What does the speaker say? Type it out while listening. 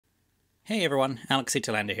Hey everyone, Alex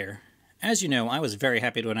Italander here. As you know, I was very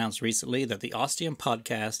happy to announce recently that the Ostium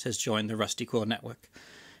podcast has joined the Rusty Quill Network.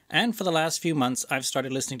 And for the last few months, I've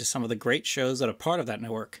started listening to some of the great shows that are part of that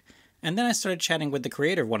network. And then I started chatting with the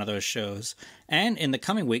creator of one of those shows. And in the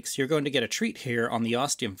coming weeks, you're going to get a treat here on the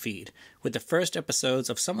Ostium feed, with the first episodes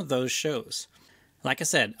of some of those shows. Like I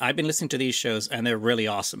said, I've been listening to these shows and they're really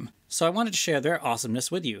awesome. So I wanted to share their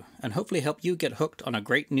awesomeness with you, and hopefully help you get hooked on a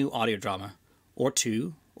great new audio drama. Or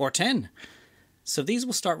 2, or 10. So these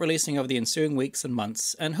will start releasing over the ensuing weeks and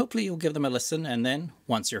months, and hopefully you'll give them a listen, and then,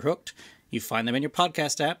 once you're hooked, you find them in your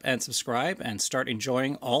podcast app and subscribe and start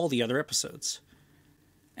enjoying all the other episodes.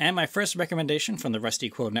 And my first recommendation from the Rusty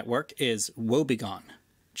Quill Network is Woe Begone.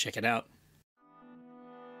 Check it out.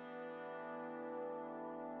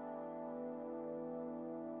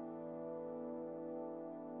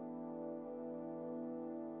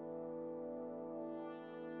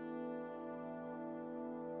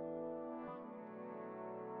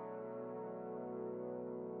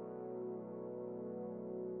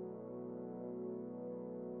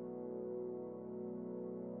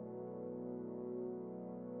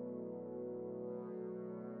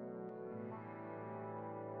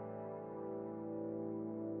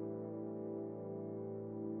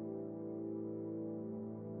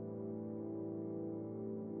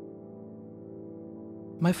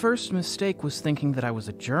 My first mistake was thinking that I was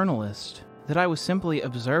a journalist, that I was simply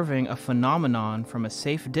observing a phenomenon from a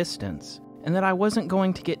safe distance, and that I wasn't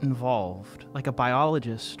going to get involved, like a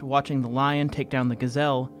biologist watching the lion take down the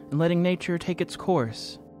gazelle and letting nature take its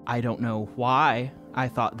course. I don't know why I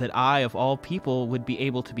thought that I, of all people, would be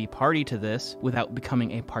able to be party to this without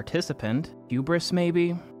becoming a participant. Hubris,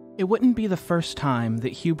 maybe? It wouldn't be the first time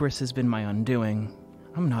that hubris has been my undoing.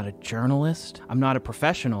 I'm not a journalist. I'm not a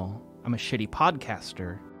professional. I'm a shitty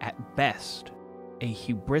podcaster, at best. A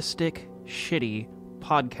hubristic, shitty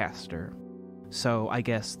podcaster. So I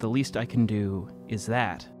guess the least I can do is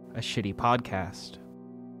that, a shitty podcast.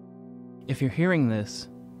 If you're hearing this,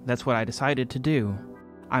 that's what I decided to do.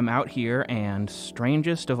 I'm out here and,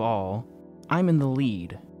 strangest of all, I'm in the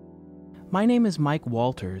lead. My name is Mike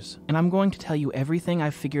Walters, and I'm going to tell you everything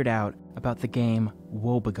I've figured out about the game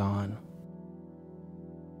Woe Begone.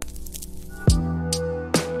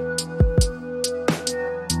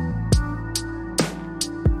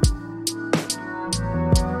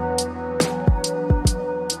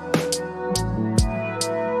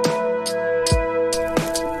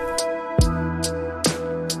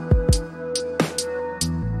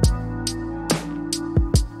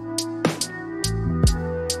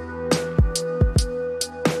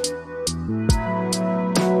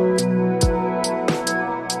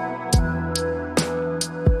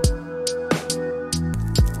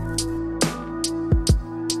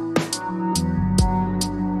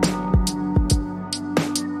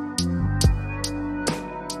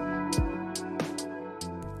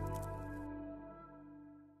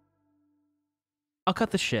 I'll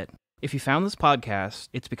cut the shit. If you found this podcast,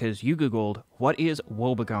 it's because you Googled, what is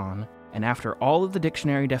Woe Begone? And after all of the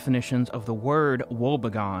dictionary definitions of the word Woe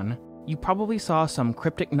Begone, you probably saw some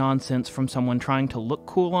cryptic nonsense from someone trying to look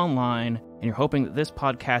cool online, and you're hoping that this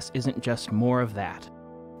podcast isn't just more of that.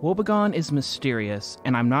 Woe Begone is mysterious,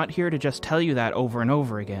 and I'm not here to just tell you that over and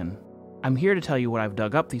over again. I'm here to tell you what I've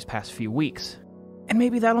dug up these past few weeks. And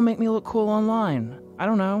maybe that'll make me look cool online. I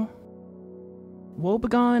don't know. Woe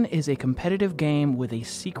Begone is a competitive game with a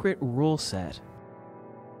secret rule set.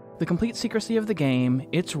 The complete secrecy of the game,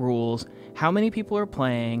 its rules, how many people are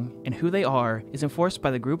playing, and who they are is enforced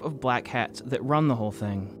by the group of black hats that run the whole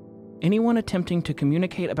thing. Anyone attempting to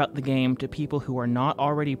communicate about the game to people who are not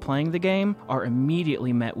already playing the game are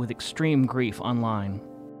immediately met with extreme grief online.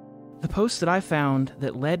 The post that I found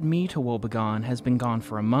that led me to Woe Begone has been gone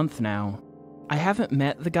for a month now. I haven't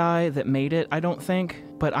met the guy that made it, I don't think,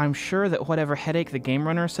 but I'm sure that whatever headache the game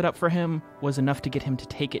runner set up for him was enough to get him to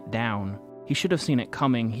take it down. He should have seen it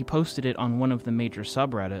coming. He posted it on one of the major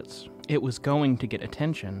subreddits. It was going to get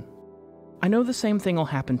attention. I know the same thing will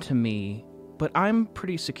happen to me, but I'm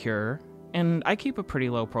pretty secure, and I keep a pretty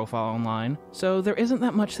low profile online, so there isn't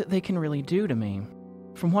that much that they can really do to me.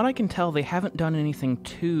 From what I can tell, they haven't done anything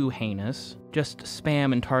too heinous, just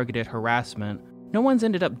spam and targeted harassment. No one's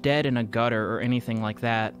ended up dead in a gutter or anything like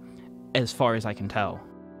that, as far as I can tell.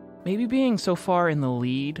 Maybe being so far in the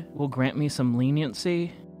lead will grant me some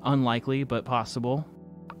leniency. Unlikely, but possible.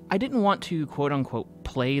 I didn't want to quote-unquote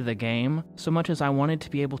play the game so much as I wanted to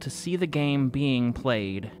be able to see the game being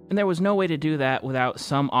played, and there was no way to do that without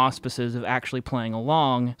some auspices of actually playing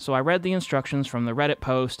along, so I read the instructions from the Reddit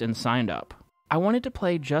post and signed up. I wanted to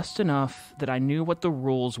play just enough that I knew what the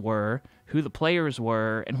rules were, who the players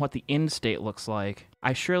were, and what the end state looks like.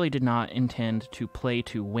 I surely did not intend to play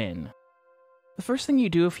to win. The first thing you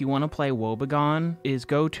do if you want to play Woe Begone is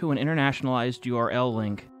go to an internationalized URL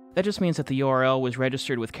link. That just means that the URL was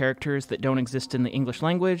registered with characters that don't exist in the English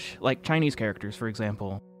language, like Chinese characters, for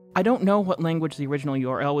example. I don't know what language the original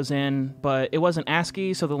URL was in, but it wasn't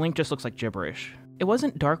ASCII, so the link just looks like gibberish. It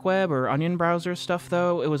wasn't dark web or onion browser stuff,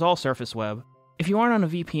 though. It was all surface web. If you aren't on a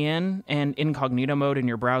VPN and incognito mode in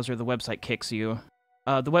your browser, the website kicks you.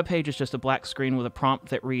 The webpage is just a black screen with a prompt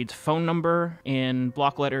that reads phone number in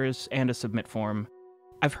block letters and a submit form.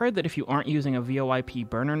 I've heard that if you aren't using a VoIP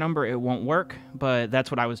burner number, it won't work, but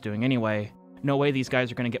that's what I was doing anyway. No way these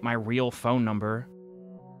guys are going to get my real phone number.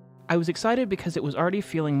 I was excited because it was already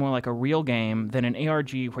feeling more like a real game than an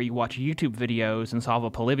ARG where you watch YouTube videos and solve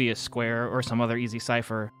a Polybius square or some other easy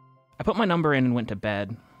cipher. I put my number in and went to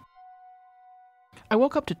bed. I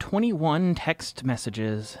woke up to 21 text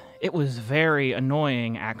messages. It was very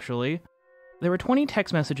annoying, actually. There were 20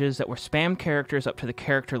 text messages that were spam characters up to the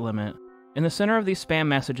character limit. In the center of these spam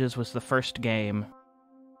messages was the first game.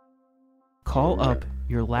 Call up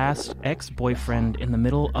your last ex-boyfriend in the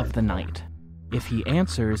middle of the night. If he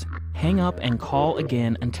answers, hang up and call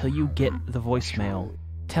again until you get the voicemail.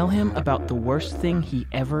 Tell him about the worst thing he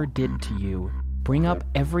ever did to you. Bring up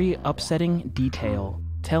every upsetting detail.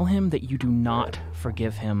 Tell him that you do not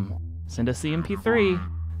forgive him. Send us the MP3.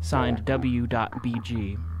 Signed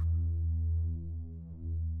W.BG.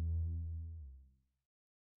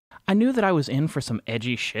 I knew that I was in for some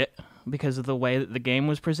edgy shit because of the way that the game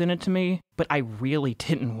was presented to me, but I really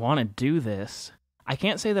didn't want to do this. I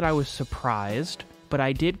can't say that I was surprised, but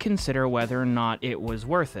I did consider whether or not it was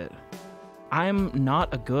worth it. I'm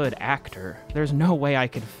not a good actor. There's no way I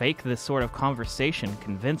could fake this sort of conversation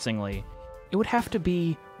convincingly. It would have to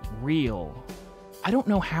be real. I don't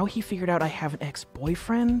know how he figured out I have an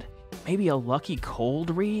ex-boyfriend. Maybe a lucky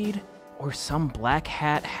cold read? Or some black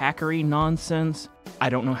hat hackery nonsense. I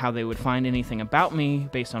don't know how they would find anything about me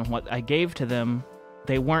based on what I gave to them.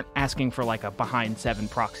 They weren't asking for like a behind 7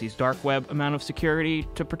 proxies dark web amount of security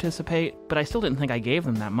to participate, but I still didn't think I gave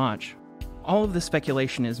them that much. All of this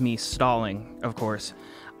speculation is me stalling, of course.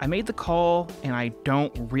 I made the call, and I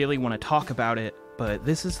don't really want to talk about it, but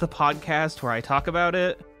this is the podcast where I talk about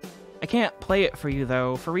it. I can't play it for you,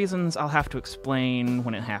 though, for reasons I'll have to explain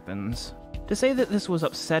when it happens. To say that this was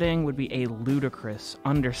upsetting would be a ludicrous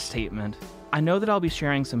understatement. I know that I'll be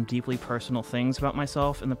sharing some deeply personal things about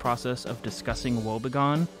myself in the process of discussing Woe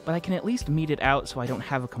Begone, but I can at least mete it out so I don't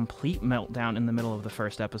have a complete meltdown in the middle of the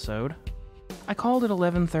first episode. I called at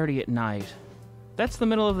 11:30 at night. That's the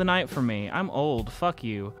middle of the night for me. I'm old, fuck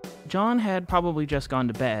you. John had probably just gone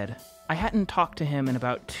to bed. I hadn't talked to him in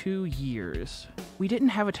about 2 years. We didn't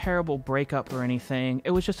have a terrible breakup or anything,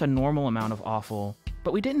 it was just a normal amount of awful.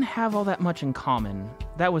 But we didn't have all that much in common.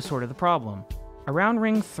 That was sort of the problem. Around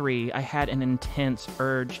ring 3, I had an intense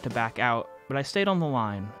urge to back out, but I stayed on the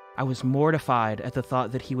line. I was mortified at the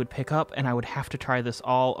thought that he would pick up and I would have to try this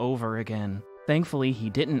all over again. Thankfully, he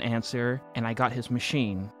didn't answer, and I got his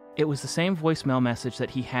machine. It was the same voicemail message that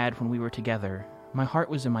he had when we were together. My heart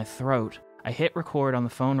was in my throat. I hit record on the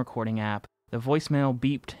phone recording app, the voicemail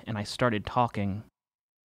beeped, and I started talking.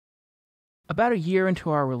 About a year into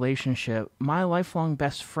our relationship, my lifelong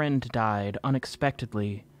best friend died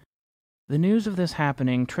unexpectedly. The news of this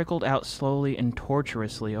happening trickled out slowly and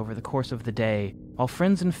torturously over the course of the day, while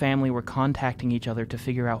friends and family were contacting each other to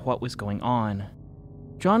figure out what was going on.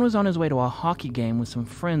 John was on his way to a hockey game with some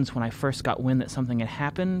friends when I first got wind that something had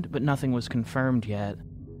happened, but nothing was confirmed yet.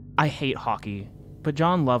 I hate hockey, but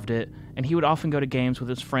John loved it, and he would often go to games with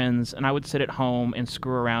his friends, and I would sit at home and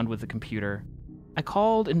screw around with the computer. I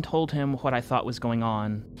called and told him what I thought was going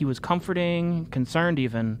on. He was comforting, concerned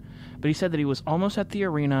even, but he said that he was almost at the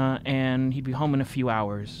arena and he'd be home in a few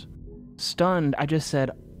hours. Stunned, I just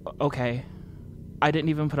said, okay. I didn't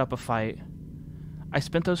even put up a fight. I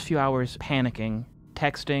spent those few hours panicking,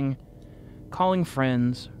 texting, calling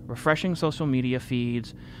friends, refreshing social media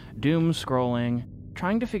feeds, doom scrolling,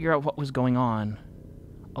 trying to figure out what was going on.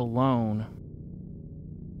 Alone.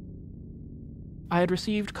 I had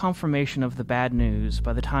received confirmation of the bad news.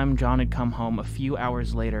 By the time John had come home a few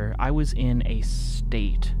hours later, I was in a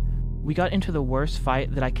state. We got into the worst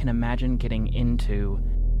fight that I can imagine getting into.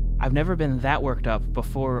 I've never been that worked up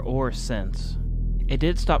before or since. It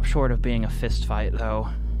did stop short of being a fist fight, though.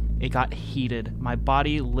 It got heated. My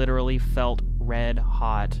body literally felt red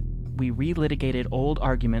hot. We relitigated old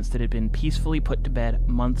arguments that had been peacefully put to bed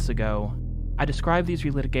months ago. I described these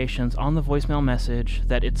relitigations on the voicemail message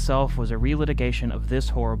that itself was a relitigation of this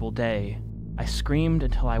horrible day. I screamed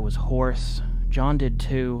until I was hoarse, John did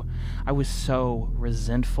too. I was so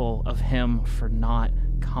resentful of him for not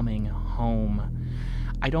coming home.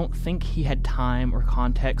 I don't think he had time or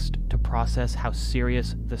context to process how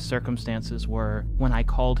serious the circumstances were when I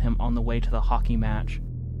called him on the way to the hockey match.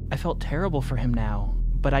 I felt terrible for him now,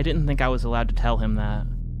 but I didn't think I was allowed to tell him that.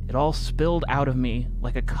 It all spilled out of me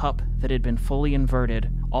like a cup that had been fully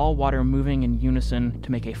inverted, all water moving in unison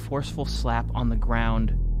to make a forceful slap on the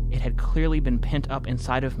ground. It had clearly been pent up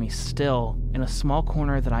inside of me still, in a small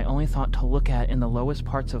corner that I only thought to look at in the lowest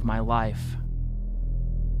parts of my life.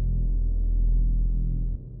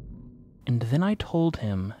 And then I told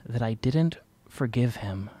him that I didn't forgive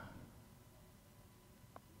him.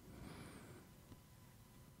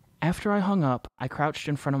 After I hung up, I crouched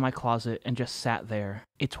in front of my closet and just sat there.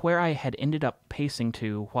 It's where I had ended up pacing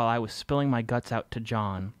to while I was spilling my guts out to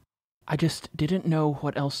John. I just didn't know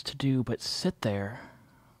what else to do but sit there.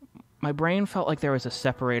 My brain felt like there was a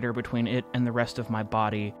separator between it and the rest of my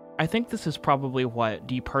body. I think this is probably what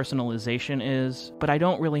depersonalization is, but I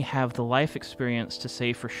don't really have the life experience to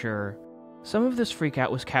say for sure. Some of this freakout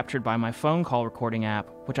was captured by my phone call recording app,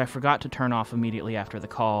 which I forgot to turn off immediately after the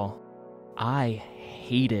call. I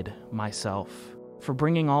hated myself for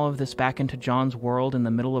bringing all of this back into John's world in the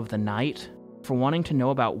middle of the night, for wanting to know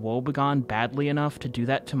about Woe Begone badly enough to do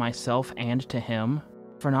that to myself and to him,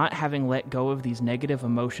 for not having let go of these negative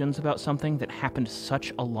emotions about something that happened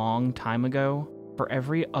such a long time ago, for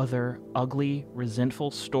every other ugly, resentful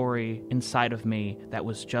story inside of me that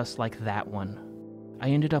was just like that one. I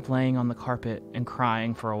ended up laying on the carpet and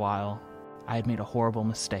crying for a while. I had made a horrible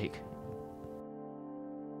mistake.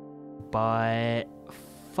 But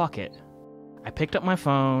fuck it. I picked up my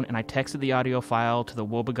phone and I texted the audio file to the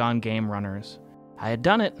Woe Begone game runners. I had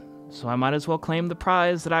done it, so I might as well claim the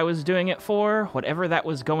prize that I was doing it for, whatever that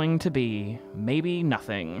was going to be. Maybe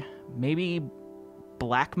nothing. Maybe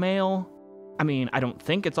blackmail? I mean, I don't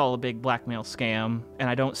think it's all a big blackmail scam, and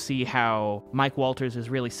I don't see how Mike Walters is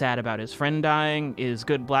really sad about his friend dying is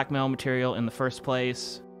good blackmail material in the first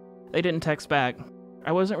place. They didn't text back.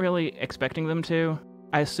 I wasn't really expecting them to.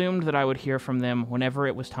 I assumed that I would hear from them whenever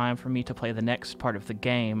it was time for me to play the next part of the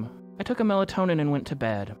game. I took a melatonin and went to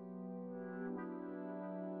bed.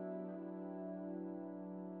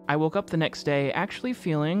 I woke up the next day actually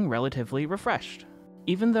feeling relatively refreshed.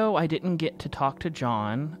 Even though I didn't get to talk to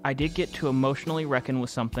John, I did get to emotionally reckon with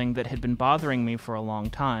something that had been bothering me for a long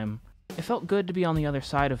time. It felt good to be on the other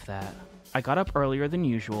side of that. I got up earlier than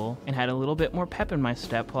usual and had a little bit more pep in my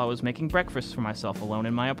step while I was making breakfast for myself alone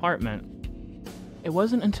in my apartment. It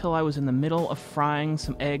wasn't until I was in the middle of frying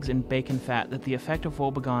some eggs in bacon fat that the effect of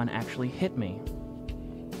Woe Begone actually hit me.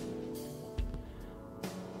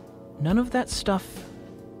 None of that stuff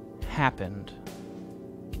happened.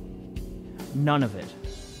 None of it.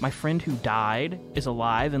 My friend who died is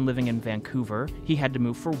alive and living in Vancouver. He had to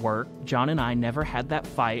move for work. John and I never had that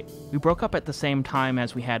fight. We broke up at the same time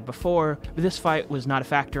as we had before, but this fight was not a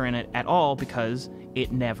factor in it at all because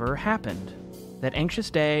it never happened. That anxious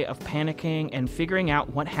day of panicking and figuring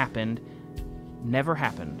out what happened never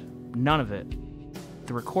happened. None of it.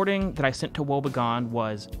 The recording that I sent to Woe Begone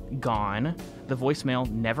was gone. The voicemail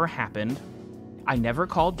never happened. I never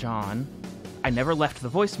called John. I never left the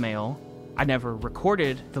voicemail. I never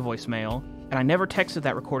recorded the voicemail. And I never texted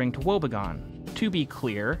that recording to Woe Begone. To be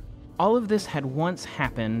clear, all of this had once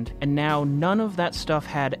happened, and now none of that stuff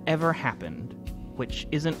had ever happened, which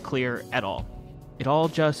isn't clear at all. It all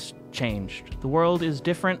just changed. The world is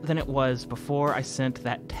different than it was before I sent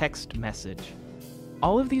that text message.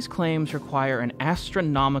 All of these claims require an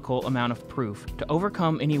astronomical amount of proof to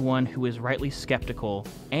overcome anyone who is rightly skeptical,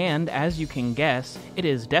 and as you can guess, it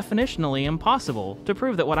is definitionally impossible to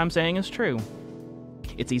prove that what I'm saying is true.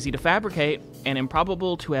 It's easy to fabricate, and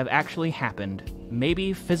improbable to have actually happened.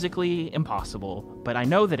 Maybe physically impossible, but I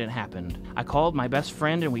know that it happened. I called my best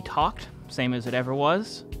friend and we talked, same as it ever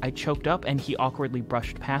was. I choked up and he awkwardly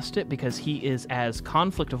brushed past it because he is as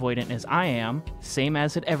conflict avoidant as I am, same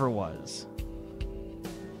as it ever was.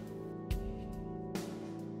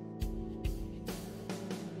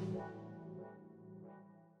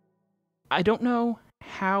 I don't know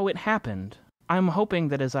how it happened. I'm hoping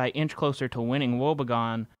that as I inch closer to winning Woe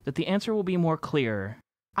Begone, that the answer will be more clear.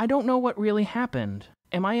 I don't know what really happened.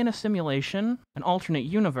 Am I in a simulation? An alternate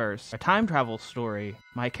universe? A time travel story?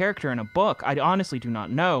 My character in a book? I honestly do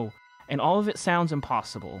not know, and all of it sounds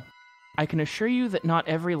impossible. I can assure you that not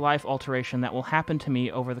every life alteration that will happen to me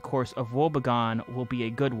over the course of Woe Begone will be a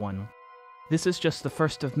good one. This is just the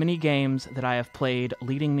first of many games that I have played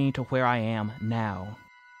leading me to where I am now.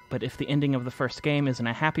 But if the ending of the first game isn't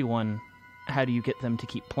a happy one, how do you get them to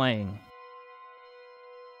keep playing?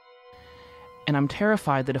 And I'm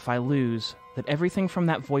terrified that if I lose, that everything from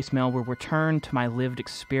that voicemail will return to my lived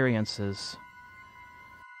experiences.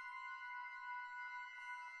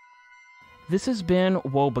 This has been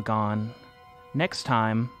Woe Begone. Next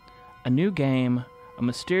time, a new game, a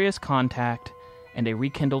mysterious contact, and a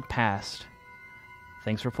rekindled past.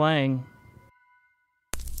 Thanks for playing.